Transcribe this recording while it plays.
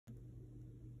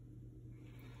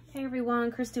Hey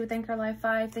everyone, Christy with Anchor Life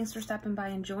 5. Thanks for stopping by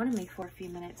and joining me for a few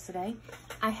minutes today.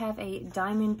 I have a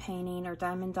diamond painting or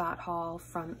diamond dot haul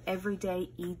from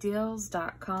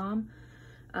everydayedeals.com.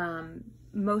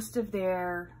 Most of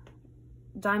their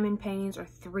diamond paintings are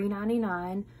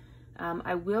 $3.99.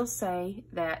 I will say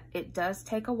that it does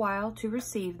take a while to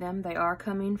receive them. They are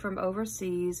coming from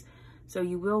overseas, so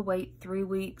you will wait 3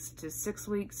 weeks to 6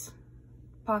 weeks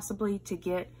possibly to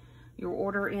get your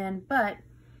order in, but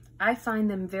I find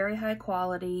them very high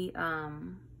quality,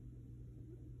 and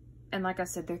like I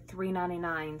said, they're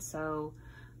 $3.99, so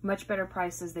much better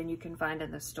prices than you can find in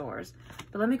the stores.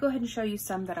 But let me go ahead and show you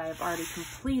some that I have already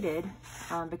completed,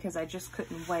 because I just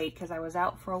couldn't wait because I was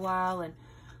out for a while, and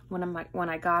when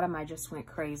I got them, I just went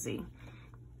crazy.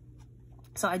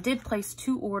 So I did place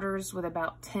 2 orders with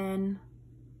about 10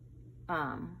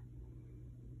 on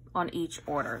each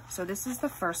order. So this is the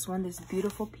first one, this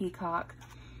beautiful peacock.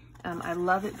 I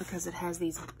love it because it has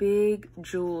these big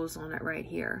jewels on it right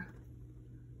here.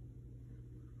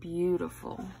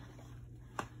 Beautiful.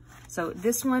 So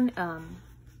this one,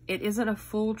 it isn't a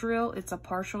full drill, it's a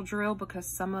partial drill because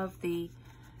some of the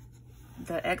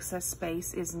excess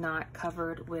space is not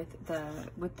covered with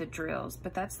the drills,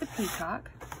 but that's the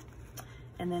peacock.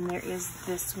 And then there is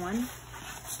this one,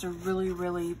 just a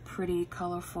really pretty,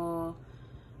 colorful,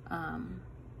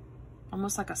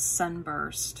 almost like a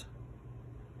sunburst.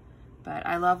 But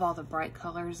I love all the bright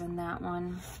colors in that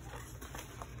one.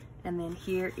 And then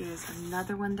here is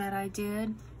another one that I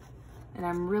did. And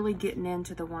I'm really getting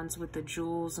into the ones with the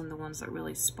jewels and the ones that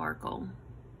really sparkle.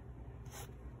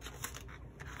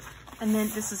 And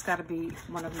then this has got to be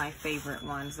one of my favorite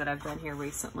ones that I've done here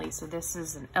recently. So this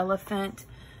is an elephant.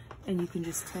 And you can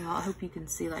just tell, I hope you can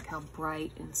see like how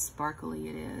bright and sparkly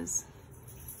it is.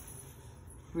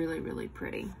 Really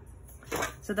pretty.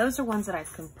 So those are ones that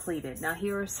I've completed. Now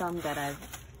here are some that I've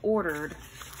ordered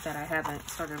that I haven't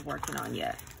started working on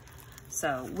yet.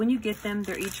 So when you get them,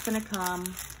 they're each gonna come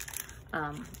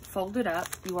folded up.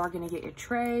 You are gonna get your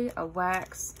tray, a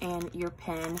wax, and your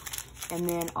pen, and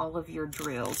then all of your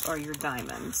drills or your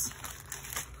diamonds.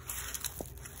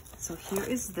 So here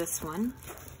is this one.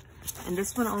 And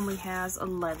this one only has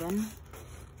 11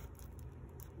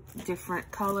 different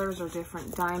colors or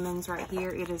different diamonds right here.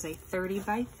 It is a 30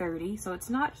 by 30, so it's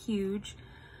not huge.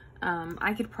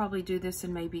 I could probably do this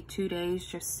in maybe 2 days,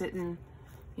 just sitting,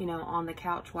 you know, on the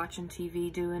couch watching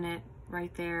TV doing it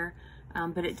right there.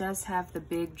 But it does have the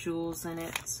big jewels in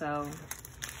it, so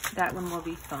that one will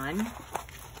be fun.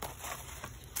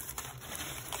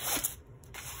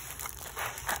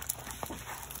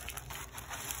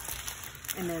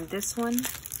 And then this one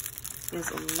is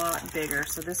a lot bigger.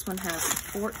 So this one has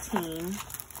 14.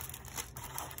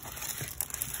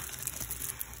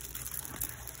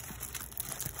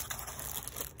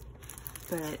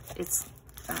 But it's,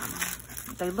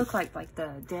 they look like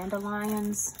the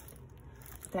dandelions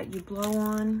that you blow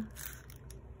on.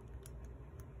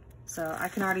 So I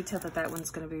can already tell that that one's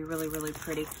gonna be really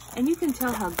pretty. And you can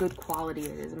tell how good quality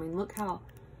it is. I mean, look how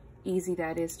easy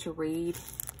that is to read.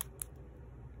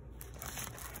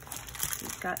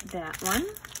 Got that one.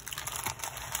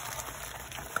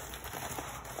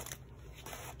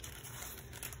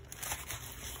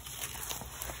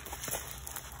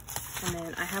 And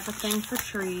then I have a thing for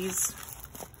trees.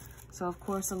 So of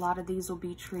course a lot of these will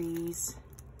be trees.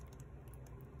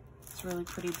 It's really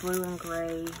pretty blue and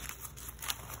gray.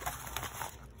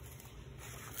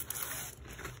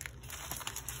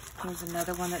 Here's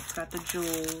another one that's got the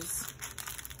jewels.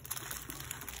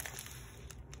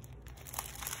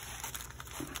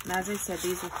 And as I said,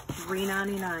 these are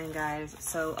 $3.99, guys,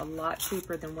 so a lot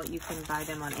cheaper than what you can buy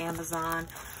them on Amazon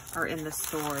or in the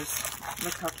stores.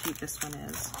 Look how cute this one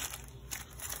is.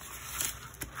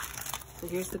 So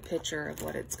here's the picture of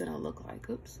what it's gonna look like.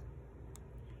 Oops.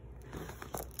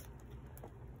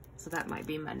 So that might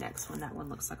be my next one. That one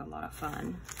looks like a lot of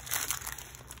fun.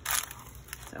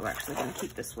 So we're actually gonna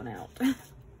keep this one out.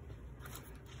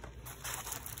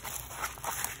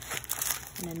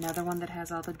 And another one that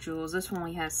has all the jewels. This one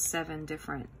only has 7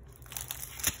 different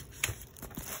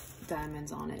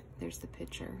diamonds on it. There's the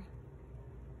picture.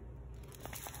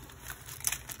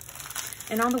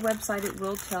 And on the website, it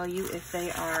will tell you if they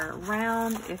are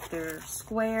round, if they're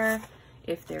square,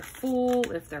 if they're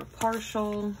full, if they're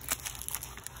partial.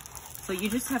 So you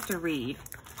just have to read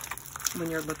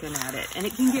when you're looking at it. And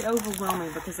it can get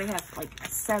overwhelming because they have like a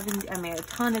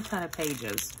ton of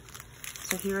pages.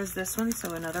 So here is this one,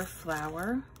 so another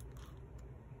flower.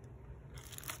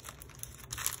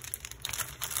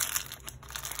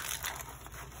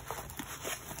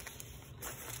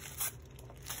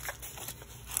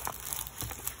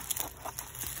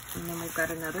 And then we've got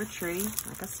another tree.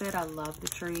 Like I said, I love the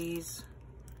trees.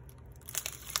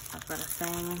 I've got a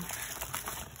thing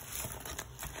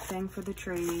for the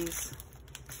trees.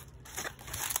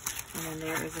 And then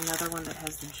there is another one that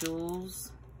has the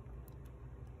jewels.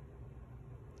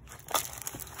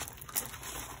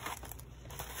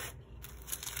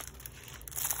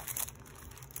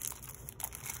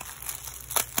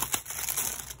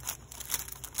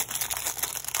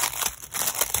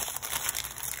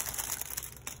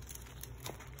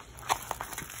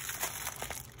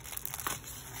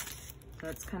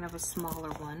 That's kind of a smaller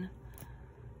one.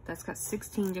 That's got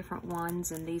 16 different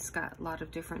ones, and these got a lot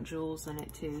of different jewels in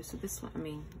it too. So this one, I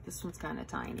mean, this one's kind of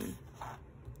tiny.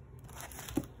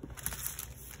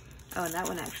 Oh, and that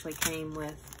one actually came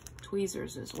with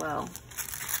tweezers as well.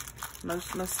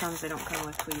 Most times they don't come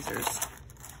with tweezers.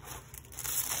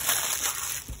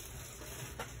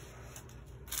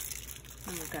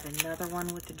 And we've got another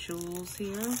one with the jewels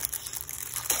here.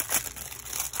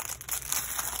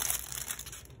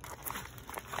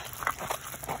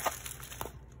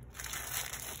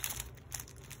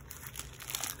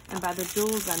 And by the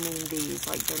jewels, I mean these,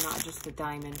 like they're not just the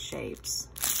diamond shapes.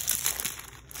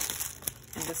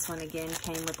 And this one again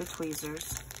came with the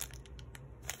tweezers.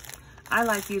 I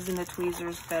like using the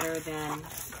tweezers better than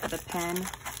the pen.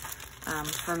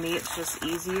 For me, it's just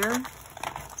easier.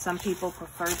 Some people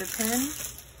prefer the pen.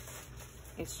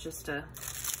 It's just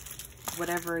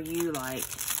whatever you like.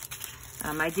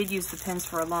 I did use the pens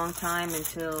for a long time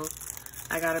until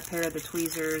I got a pair of the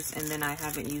tweezers, and then I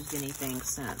haven't used anything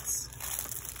since.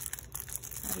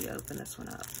 How do you open this one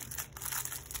up?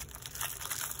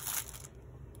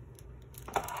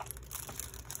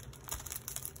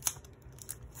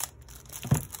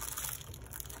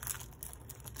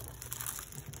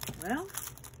 Well,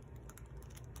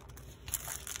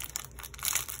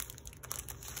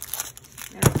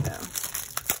 there we go.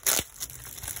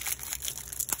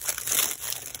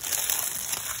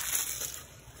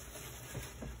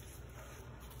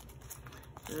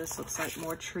 So this looks like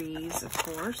more trees, of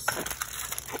course.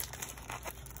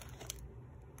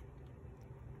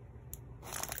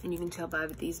 And you can tell by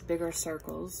these bigger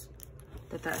circles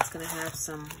that that's going to have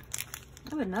some,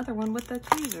 oh, another one with the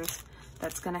tweezers.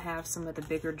 That's going to have some of the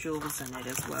bigger jewels in it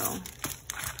as well.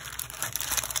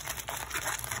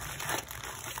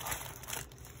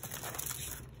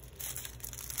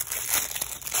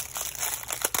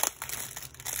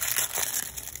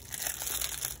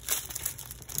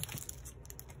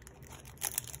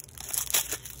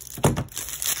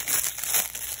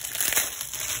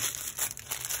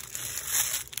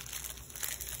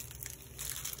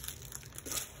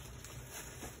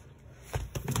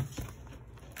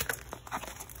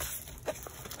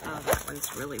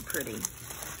 It's really pretty.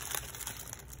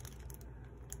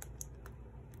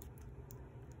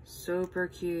 Super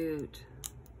cute.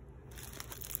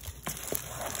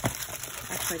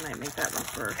 Actually, I might make that one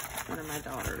for one of my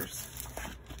daughters.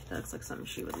 That looks like something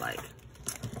she would like.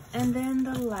 And then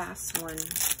the last one.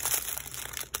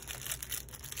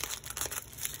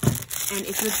 And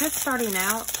if you're just starting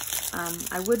out,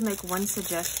 I would make one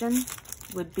suggestion,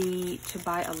 would be to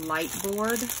buy a light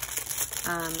board.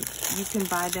 You can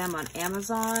buy them on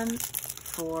Amazon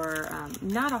for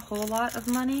not a whole lot of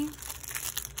money.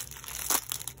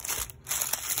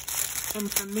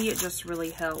 And for me, it just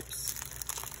really helps.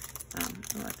 Oh,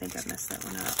 I think I messed that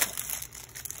one up.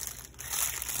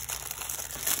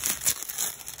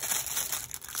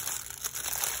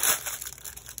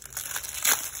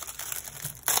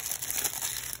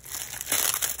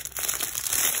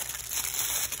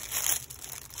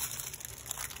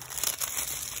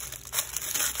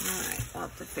 I'll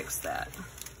have to fix that.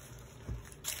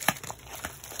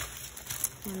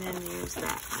 And then use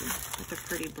that one with the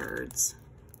pretty birds.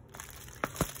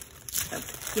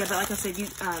 Yeah, but like I said,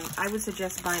 I would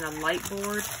suggest buying a light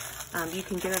board. You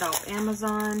can get it off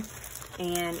Amazon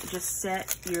and just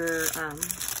set your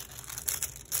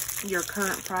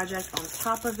current project on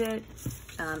top of it.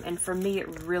 And for me, it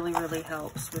really, really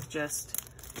helps with just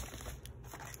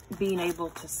being able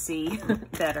to see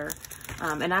better.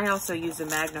 And I also use a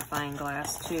magnifying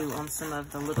glass too on some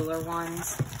of the littler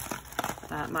ones.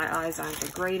 My eyes aren't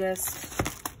the greatest,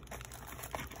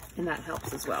 and that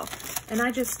helps as well. And I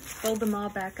just fold them all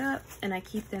back up, and I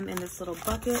keep them in this little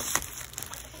bucket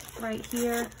right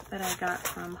here that I got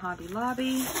from Hobby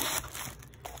Lobby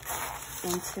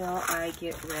until I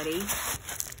get ready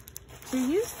to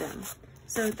use them.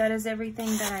 So that is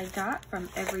everything that I got from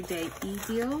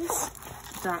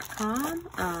everydayedeals.com.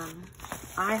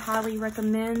 I highly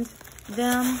recommend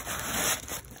them.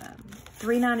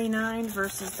 $3.99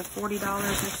 versus the $40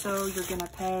 or so you're gonna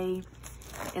pay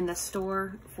in the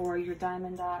store for your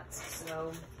diamond dots.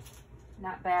 So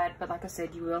not bad, but like I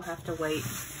said, you will have to wait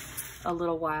a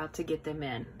little while to get them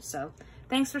in. So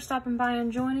thanks for stopping by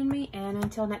and joining me, and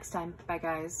until next time, bye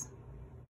guys.